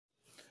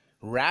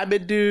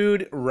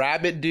Rabbitdude,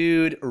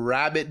 Rabbitdude,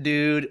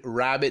 Rabbitdude,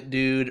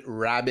 Rabbitdude,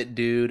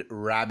 Rabbitdude,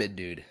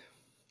 Rabbitdude.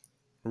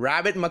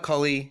 Rabbit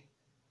Macaulay,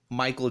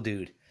 Michael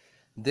Dude.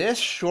 This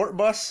short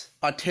bus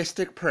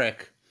autistic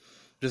prick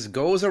just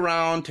goes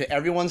around to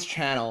everyone's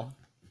channel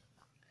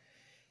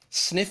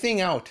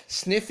sniffing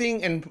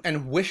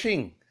and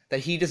wishing that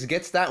he just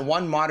gets that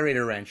one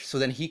moderator wrench so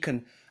then he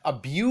can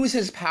abuse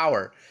his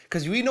power.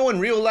 Because we know in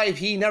real life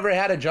he never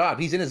had a job.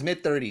 He's in his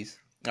mid-30s.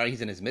 All right,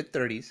 he's in his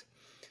mid-30s.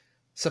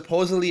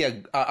 Supposedly a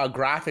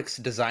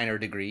graphics designer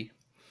degree,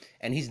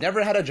 and he's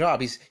never had a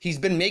job. He's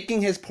been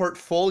making his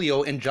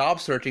portfolio in job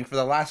searching for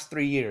the last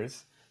 3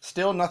 years.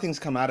 Still nothing's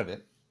come out of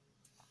it.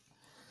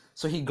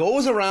 So he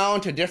goes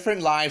around to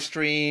different live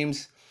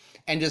streams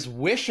and just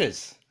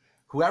wishes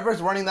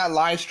whoever's running that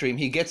live stream,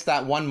 he gets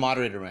that one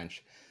moderator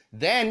wrench.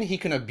 Then he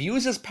can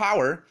abuse his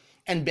power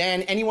and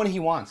ban anyone he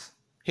wants.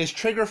 His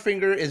trigger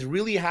finger is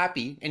really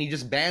happy and he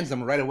just bans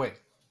them right away.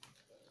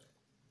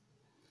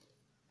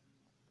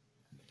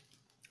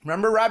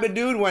 Remember,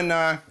 Rabbitdude,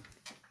 when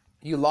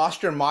you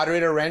lost your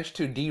moderator wrench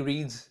to D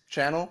Reed's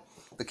channel,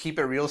 the Keep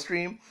It Real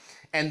stream,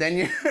 and then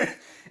you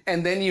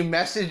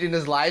messaged in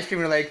his live stream,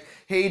 you're like,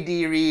 "Hey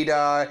D Reed,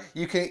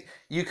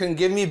 you can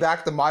give me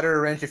back the moderator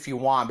wrench if you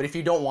want, but if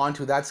you don't want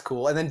to, that's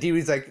cool." And then D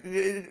Reed's like,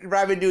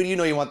 "Rabbitdude, you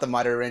know you want the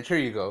moderator wrench. Here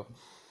you go."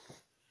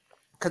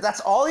 Because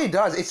that's all he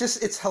does.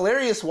 It's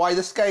hilarious why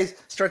this guy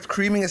starts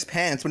creaming his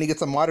pants when he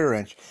gets a moderator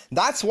wrench.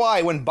 That's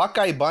why when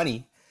Buckeye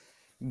Bunny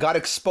got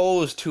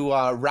exposed to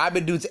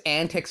Rabbitdude's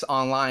antics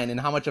online and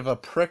how much of a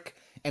prick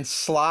and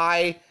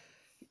sly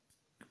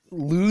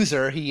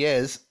loser he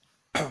is,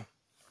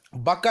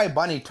 Buckeye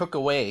Bunny took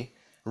away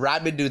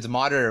Rabbitdude's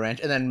moderator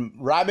wrench, and then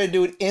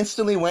Rabbitdude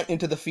instantly went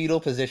into the fetal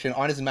position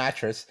on his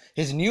mattress,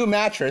 his new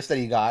mattress that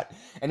he got,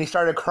 and he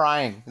started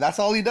crying. That's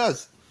all he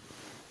does.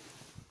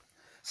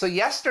 So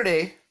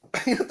yesterday,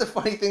 you know the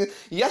funny thing is,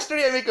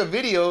 yesterday I make a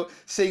video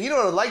saying, you know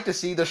what I'd like to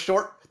see, the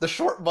short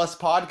bus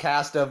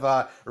podcast of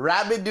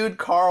Rabbitdude,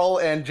 Carl,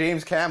 and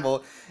James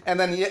Campbell, and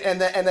then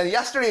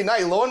yesterday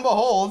night, lo and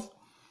behold,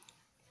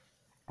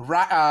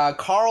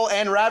 Carl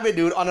and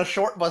Rabbitdude on a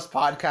short bus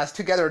podcast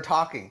together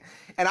talking,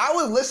 and I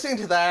was listening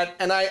to that,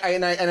 and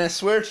I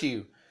swear to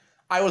you,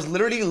 I was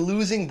literally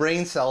losing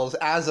brain cells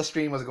as the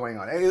stream was going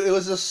on. It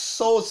was just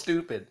so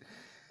stupid.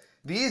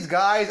 These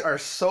guys are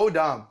so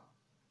dumb.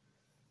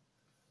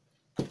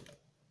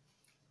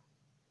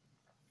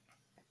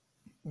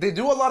 They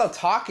do a lot of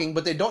talking,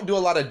 but they don't do a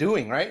lot of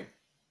doing, right?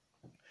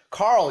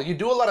 Carl, you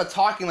do a lot of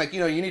talking, like, you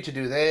know, you need to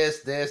do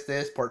this,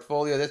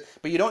 portfolio, this,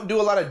 but you don't do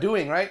a lot of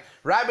doing, right?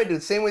 Rabbitdude,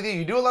 same with you.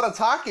 You do a lot of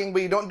talking,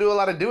 but you don't do a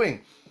lot of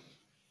doing.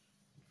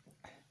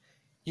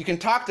 You can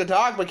talk the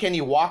talk, but can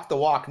you walk the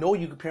walk? No,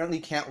 you apparently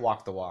can't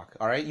walk the walk,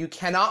 all right? You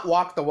cannot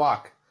walk the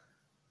walk.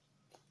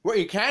 What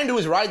you can do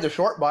is ride the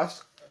short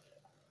bus.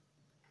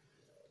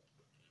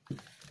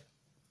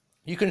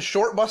 You can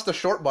short bus the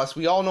short bus.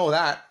 We all know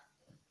that.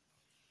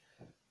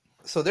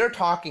 So they're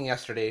talking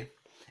yesterday,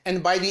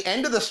 and by the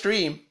end of the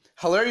stream,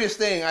 hilarious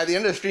thing, at the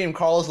end of the stream,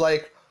 Carl's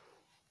like,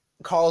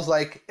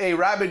 "Hey,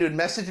 Rabbitdude,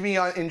 message me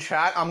in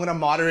chat. I'm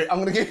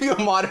gonna give you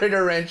a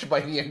moderator wrench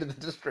by the end of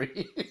the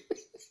stream."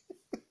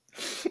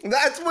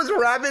 That was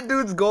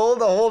Rabbitdude's goal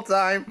the whole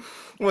time,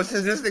 was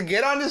just to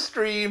get on the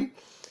stream,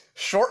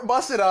 short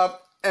bus it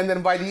up, and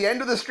then by the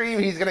end of the stream,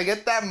 he's gonna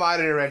get that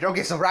moderator wrench.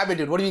 Okay, so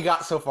Rabbitdude, what do you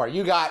got so far?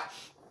 You got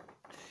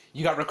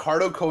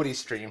Ricardo Cody's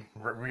stream.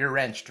 You're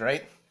wrenched,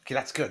 right? Okay,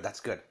 that's good.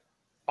 That's good.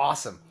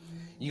 Awesome.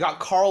 You got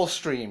Carl's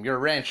stream. You're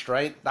wrenched,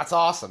 right? That's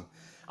awesome.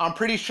 I'm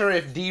pretty sure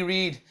if D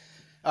Reed,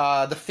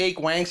 the fake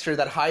wankster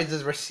that hides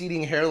his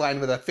receding hairline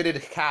with a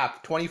fitted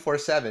cap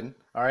 24/7,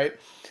 all right?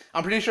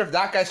 I'm pretty sure if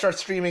that guy starts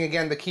streaming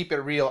again to Keep It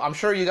Real, I'm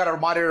sure you got a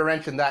moderator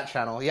wrench in that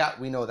channel. Yeah,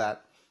 we know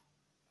that.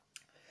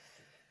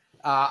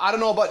 I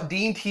don't know about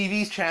Dean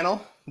TV's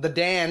channel, the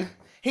Dan.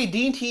 Hey,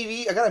 Dean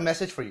TV, I got a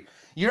message for you.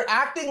 You're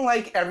acting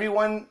like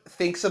everyone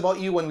thinks about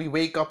you when we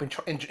wake up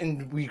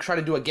and we try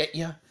to do a get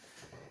ya.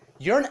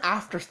 You're an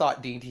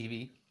afterthought, Dean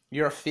TV.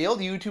 You're a failed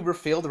YouTuber,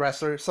 failed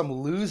wrestler, some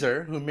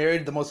loser who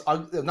married the most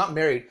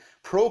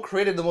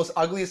procreated the most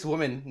ugliest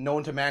woman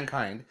known to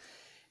mankind.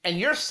 And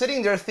you're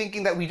sitting there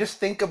thinking that we just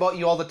think about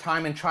you all the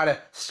time and try to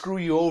screw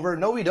you over.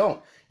 No, we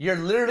don't. You're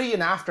literally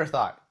an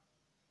afterthought.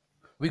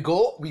 We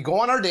go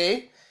on our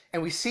day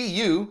and we see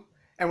you,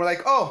 and we're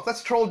like, "Oh,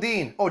 let's troll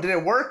Dean. Oh, did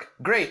it work?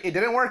 Great. It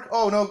didn't work?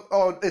 Oh, no.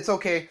 Oh, it's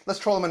okay. Let's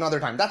troll him another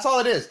time." That's all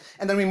it is.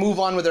 And then we move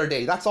on with our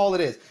day. That's all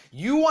it is.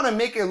 You want to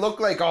make it look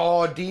like,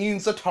 oh,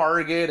 Dean's a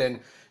target, and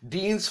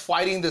Dean's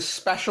fighting this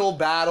special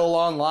battle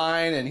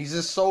online, and he's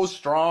just so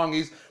strong.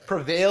 He's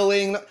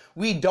prevailing.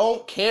 We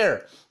don't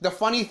care. The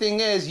funny thing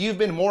is, you've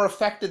been more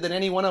affected than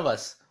any one of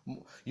us.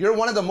 You're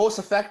one of the most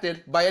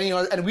affected by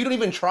anyone, and we don't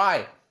even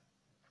try.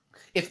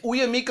 If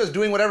Amico's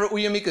doing whatever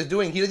Amico's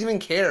doing, he doesn't even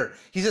care.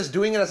 He's just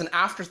doing it as an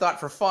afterthought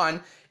for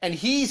fun, and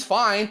he's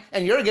fine,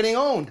 and you're getting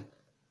owned.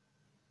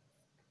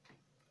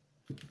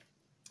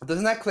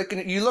 Doesn't that click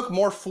in? You look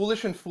more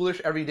foolish and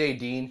foolish every day,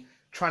 Dean.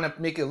 trying to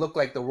make it look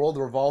like the world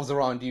revolves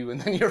around you,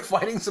 and then you're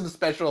fighting some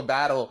special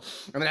battle,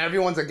 and then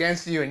everyone's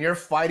against you, and you're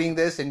fighting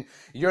this, and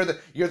you're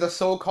the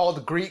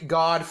so-called Greek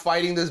god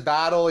fighting this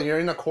battle, and you're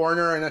in a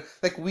corner, and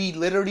like, we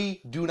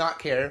literally do not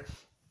care.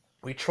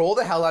 We troll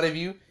the hell out of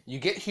you, you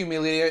get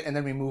humiliated, and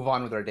then we move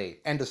on with our day.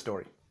 End of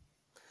story.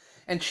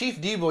 And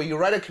Chief Debo, you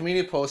write a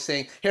community post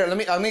saying, here,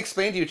 let me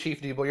explain to you,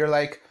 Chief Debo. You're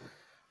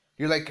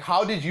like,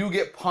 how did you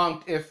get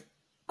punked if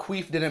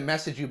Queef didn't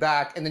message you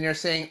back? And then you're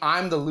saying,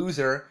 I'm the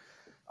loser,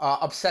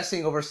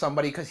 obsessing over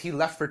somebody because he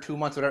left for 2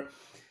 months, whatever.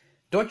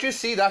 Don't you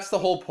see that's the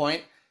whole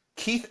point?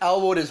 Keith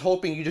Elwood is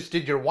hoping you just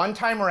did your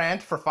one-time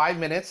rant for 5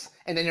 minutes,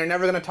 and then you're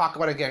never going to talk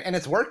about it again. And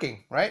it's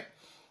working, right?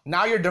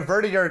 Now you're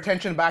diverted your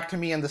attention back to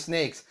me and the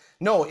snakes.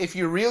 No, if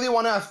you really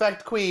want to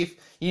affect Queef,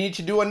 you need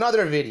to do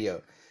another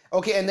video.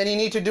 Okay, and then you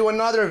need to do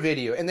another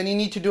video, and then you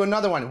need to do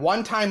another one.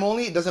 One time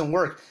only, it doesn't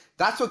work.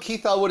 That's what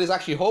Keith Elwood is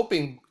actually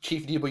hoping,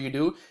 Chief Debo, you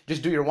do.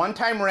 Just do your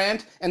one-time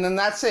rant, and then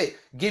that's it.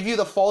 Give you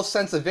the false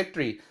sense of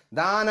victory.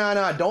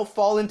 Nah, don't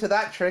fall into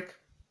that trick.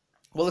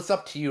 Well, it's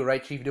up to you,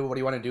 right, Chief Debo, what do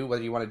you want to do,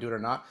 whether you want to do it or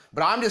not.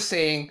 But I'm just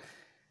saying,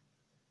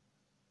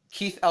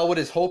 Keith Elwood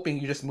is hoping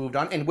you just moved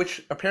on, and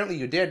which apparently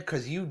you did,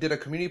 because you did a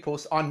community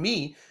post on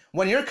me,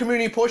 when your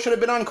community post should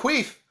have been on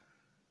Queef.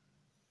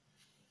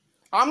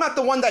 I'm not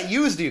the one that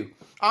used you.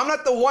 I'm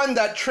not the one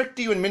that tricked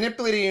you and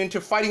manipulated you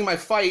into fighting my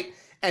fight,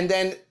 and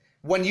then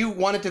when you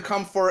wanted to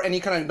come for any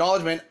kind of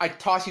acknowledgement, I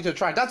tossed you to the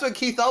trash. That's what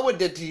Keith Elwood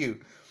did to you.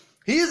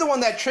 He's the one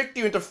that tricked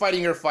you into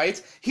fighting your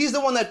fights. He's the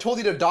one that told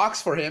you to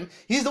dox for him.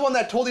 He's the one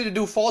that told you to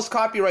do false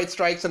copyright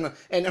strikes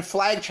and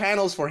flag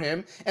channels for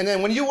him. And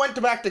then when you went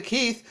back to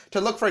Keith to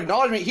look for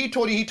acknowledgement, he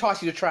told you he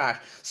tossed you to trash.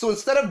 So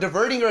instead of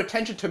diverting your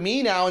attention to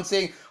me now and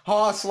saying,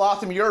 oh,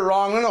 Slotham, you're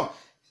wrong. No.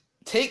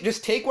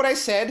 Just take what I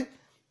said.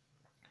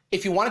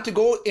 If you want it to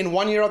go in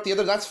one ear out the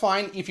other, that's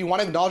fine. If you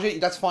want to acknowledge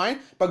it, that's fine.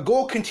 But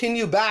go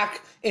continue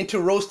back into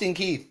roasting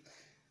Keith.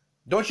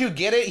 Don't you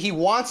get it? He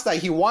wants that.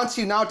 He wants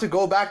you now to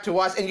go back to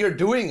us, and you're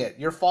doing it.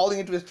 You're falling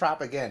into his trap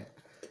again.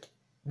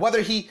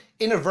 Whether he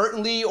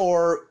inadvertently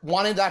or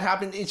wanted that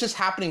happen, it's just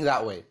happening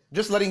that way.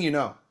 Just letting you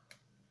know.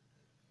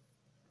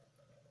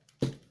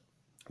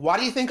 Why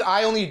do you think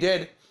I only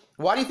did...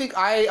 Why do you think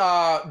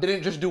I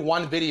didn't just do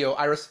one video?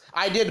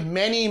 I did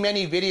many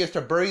videos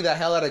to bury the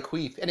hell out of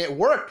Queef, and it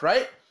worked,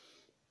 right?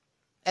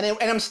 And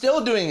I'm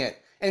still doing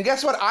it. And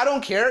guess what? I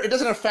don't care. It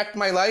doesn't affect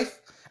my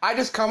life. I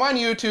just come on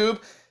YouTube,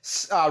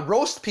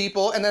 roast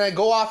people, and then I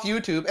go off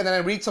YouTube, and then I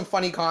read some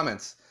funny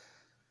comments.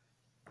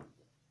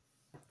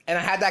 And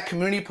I had that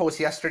community post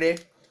yesterday.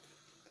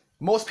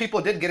 Most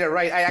people did get it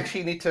right. I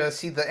actually need to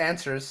see the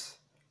answers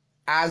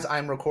as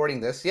I'm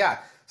recording this. Yeah.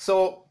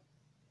 So,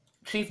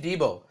 Chief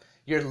Debo,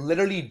 you're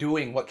literally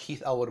doing what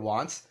Keith Elwood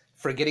wants,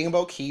 forgetting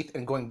about Keith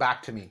and going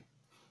back to me.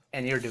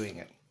 And you're doing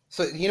it.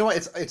 So, you know what?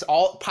 It's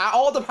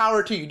all the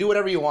power to you. Do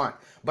whatever you want.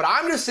 But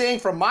I'm just saying,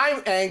 from my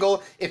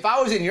angle, if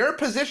I was in your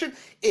position,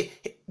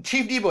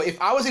 Chief Debo,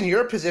 if I was in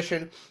your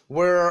position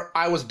where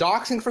I was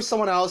doxing for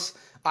someone else,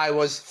 I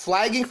was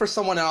flagging for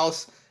someone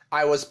else,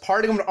 I was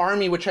part of an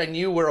army which I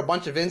knew were a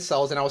bunch of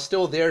incels, and I was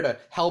still there to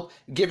help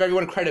give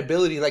everyone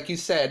credibility, like you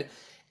said,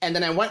 and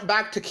then I went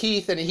back to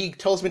Keith, and he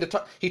tells me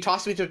he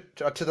tossed me to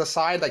the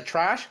side like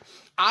trash,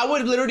 I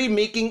would literally be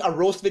making a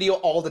roast video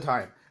all the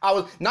time. I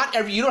was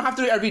you don't have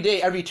to do it every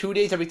day, every 2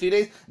 days, every 3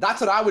 days.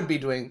 That's what I would be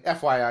doing,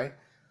 FYI.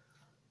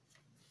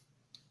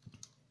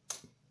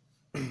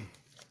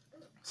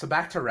 So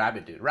back to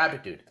Rabbitdude.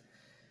 Rabbitdude,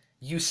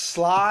 you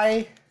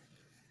sly,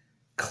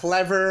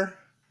 clever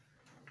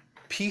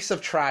piece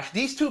of trash.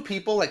 These two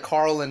people, like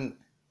Carl and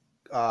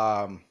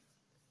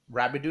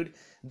Rabbitdude,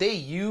 they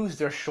use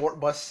their short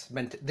bus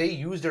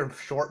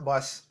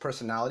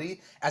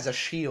personality as a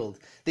shield.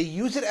 They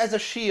use it as a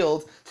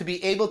shield to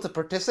be able to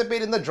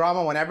participate in the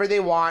drama whenever they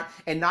want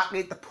and not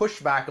get the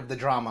pushback of the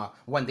drama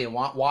when they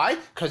want. Why?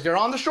 Because they're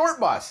on the short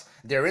bus.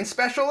 They're in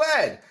special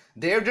ed.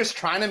 They're just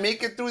trying to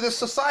make it through the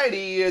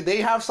society.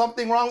 They have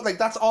something wrong. Like,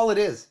 that's all it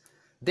is.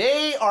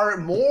 They are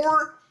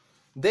more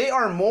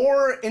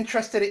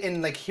interested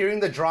in like hearing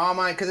the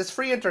drama because it's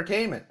free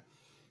entertainment.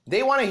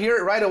 They want to hear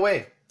it right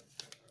away.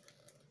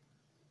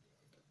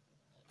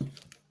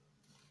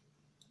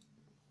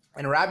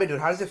 And Rabbitdude,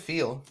 how does it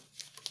feel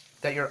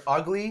that your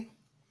ugly,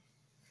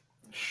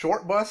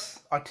 short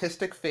bus,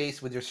 autistic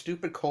face with your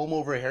stupid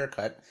comb-over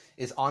haircut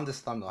is on this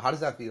thumbnail? How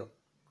does that feel?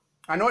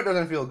 I know it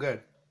doesn't feel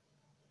good.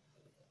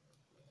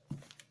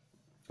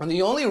 And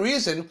the only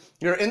reason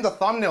you're in the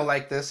thumbnail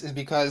like this is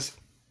because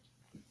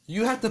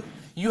you have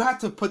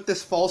to put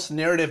this false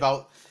narrative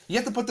out. You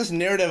have to put this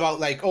narrative out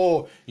like,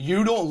 oh,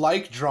 you don't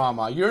like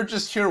drama. You're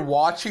just here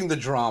watching the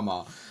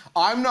drama.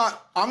 I'm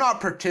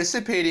not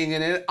participating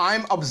in it.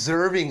 I'm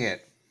observing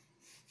it.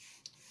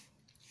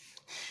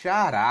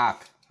 Shut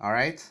up, all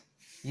right?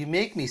 You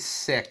make me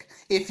sick.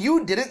 If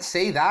you didn't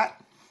say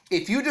that,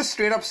 if you just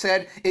straight up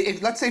said,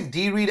 let's say if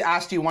D. Reed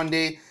asked you one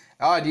day,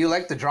 do you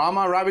like the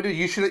drama, Rabbitdude?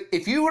 You should.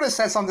 If you would have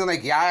said something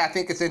like, yeah, I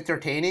think it's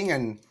entertaining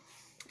and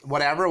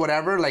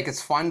whatever, like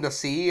it's fun to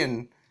see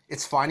and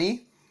it's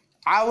funny,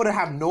 I would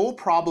have no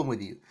problem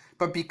with you.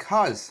 But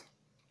because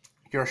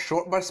You're a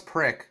short bus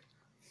prick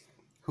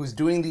who's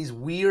doing these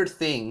weird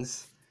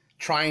things,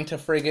 trying to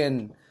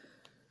friggin'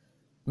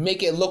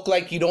 make it look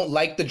like you don't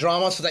like the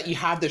drama so that you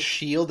have the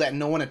shield that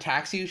no one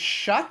attacks you.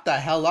 Shut the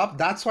hell up.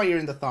 That's why you're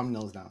in the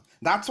thumbnails now.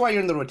 That's why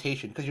you're in the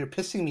rotation, because you're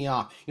pissing me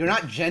off. You're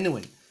not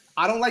genuine.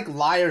 I don't like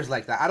liars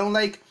like that. I don't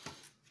like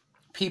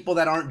people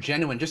that aren't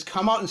genuine. Just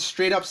come out and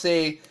straight up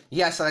say,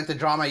 yes, I like the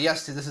drama.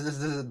 Yes, this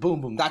is,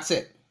 boom, boom. That's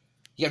it.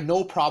 You have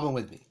no problem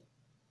with me.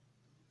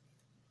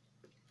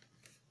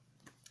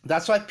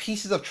 That's why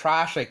pieces of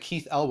trash like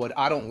Keith Elwood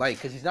I don't like,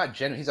 because he's not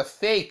genuine. He's a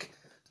fake.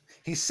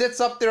 He sits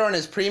up there on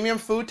his premium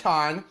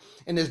futon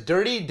in his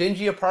dirty,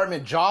 dingy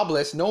apartment,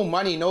 jobless, no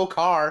money, no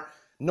car,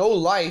 no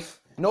life,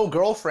 no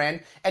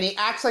girlfriend, and he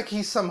acts like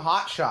he's some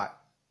hotshot.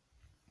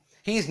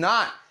 He's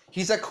not.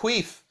 He's a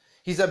queef.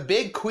 He's a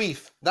big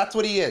queef. That's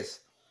what he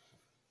is.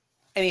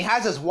 And he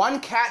has this one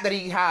cat that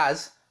he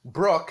has,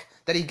 Brooke,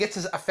 that he gets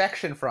his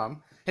affection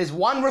from. His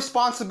one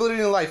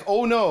responsibility in life,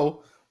 oh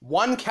no,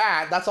 one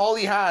cat, that's all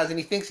he has, and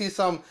he thinks he's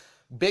some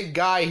big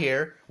guy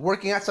here,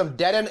 working at some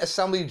dead-end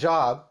assembly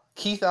job.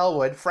 Keith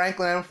Elwood,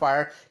 Franklin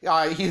Empire,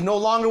 he's no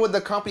longer with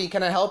the company,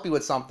 can I help you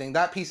with something?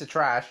 That piece of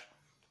trash.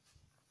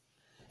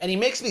 And he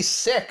makes me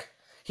sick.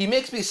 He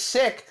makes me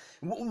sick.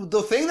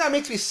 The thing that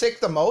makes me sick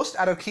the most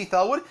out of Keith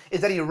Elwood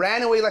is that he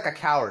ran away like a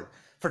coward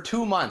for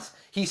 2 months.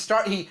 He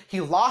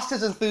lost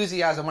his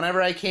enthusiasm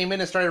whenever I came in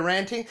and started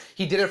ranting.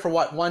 He did it for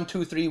what, 1,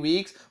 2, 3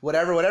 weeks,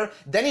 whatever.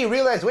 Then he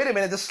realized, wait a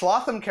minute, this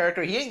 5lotham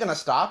character, he ain't gonna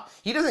stop.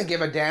 He doesn't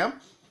give a damn.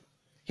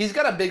 He's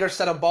got a bigger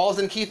set of balls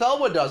than Keith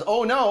Elwood does.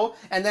 Oh no.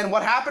 And then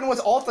what happened was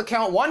alt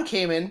account 1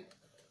 came in,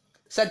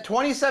 said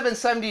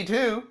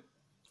 2772.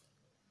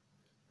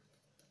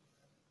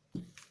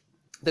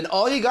 Then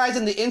all you guys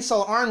in the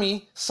incel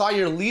army saw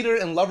your leader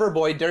and lover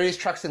boy, Darius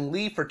Truxton,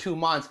 leave for 2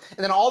 months. And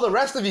then all the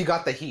rest of you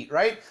got the heat,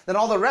 right? Then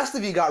all the rest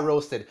of you got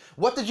roasted.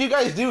 What did you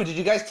guys do? Did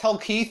you guys tell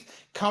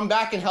Keith, come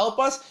back and help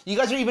us? You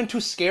guys are even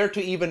too scared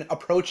to even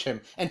approach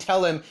him and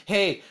tell him,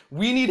 hey,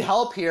 we need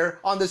help here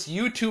on this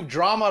YouTube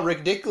drama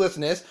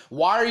ridiculousness.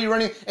 Why are you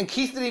running? And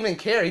Keith didn't even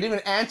care. He didn't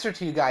even answer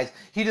to you guys.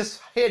 He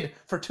just hid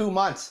for 2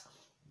 months.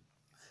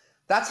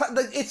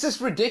 It's just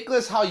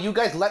ridiculous how you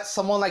guys let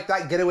someone like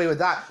that get away with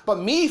that. But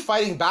me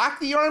fighting back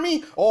the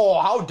army?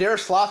 Oh, how dare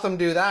 5lotham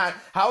do that?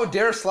 How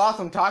dare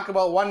 5lotham talk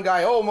about one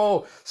guy? Oh,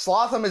 Mo,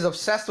 5lotham is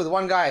obsessed with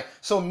one guy.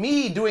 So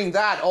me doing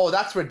that, oh,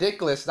 that's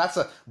ridiculous. That's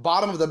the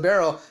bottom of the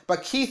barrel.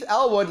 But Keith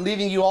Elwood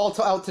leaving you all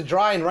out to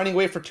dry and running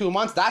away for 2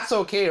 months, that's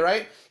okay,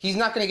 right? He's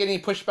not going to get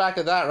any pushback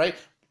of that, right?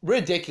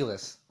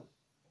 Ridiculous.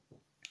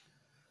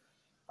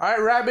 All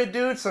right,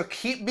 Rabbitdude, so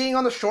keep being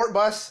on the short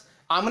bus.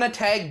 I'm going to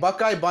tag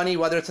Buckeye Bunny,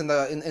 whether it's in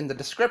the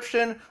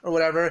description or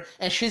whatever,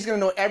 and she's going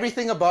to know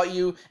everything about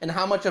you and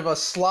how much of a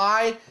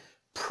sly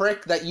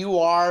prick that you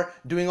are,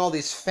 doing all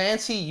these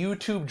fancy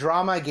YouTube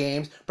drama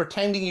games,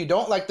 pretending you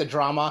don't like the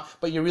drama,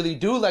 but you really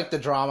do like the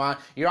drama.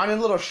 You're on a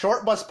little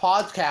short bus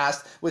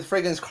podcast with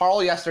friggin'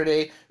 Carl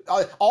yesterday.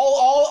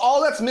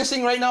 All that's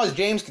missing right now is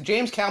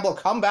James Campbell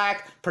come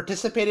back,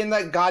 participate in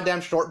that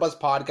goddamn short bus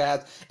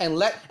podcast,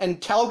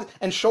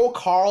 and show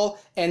Carl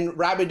and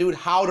Rabbitdude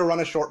how to run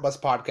a short bus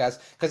podcast.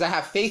 Because I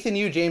have faith in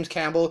you, James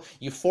Campbell.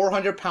 You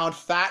 400-pound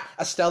fat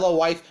Estella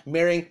wife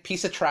marrying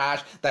piece of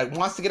trash that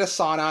wants to get a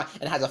sauna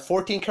and has a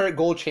 14-karat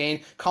gold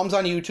chain, comes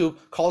on YouTube,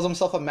 calls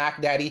himself a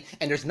Mac Daddy,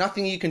 and there's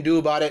nothing you can do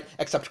about it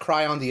except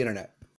cry on the internet.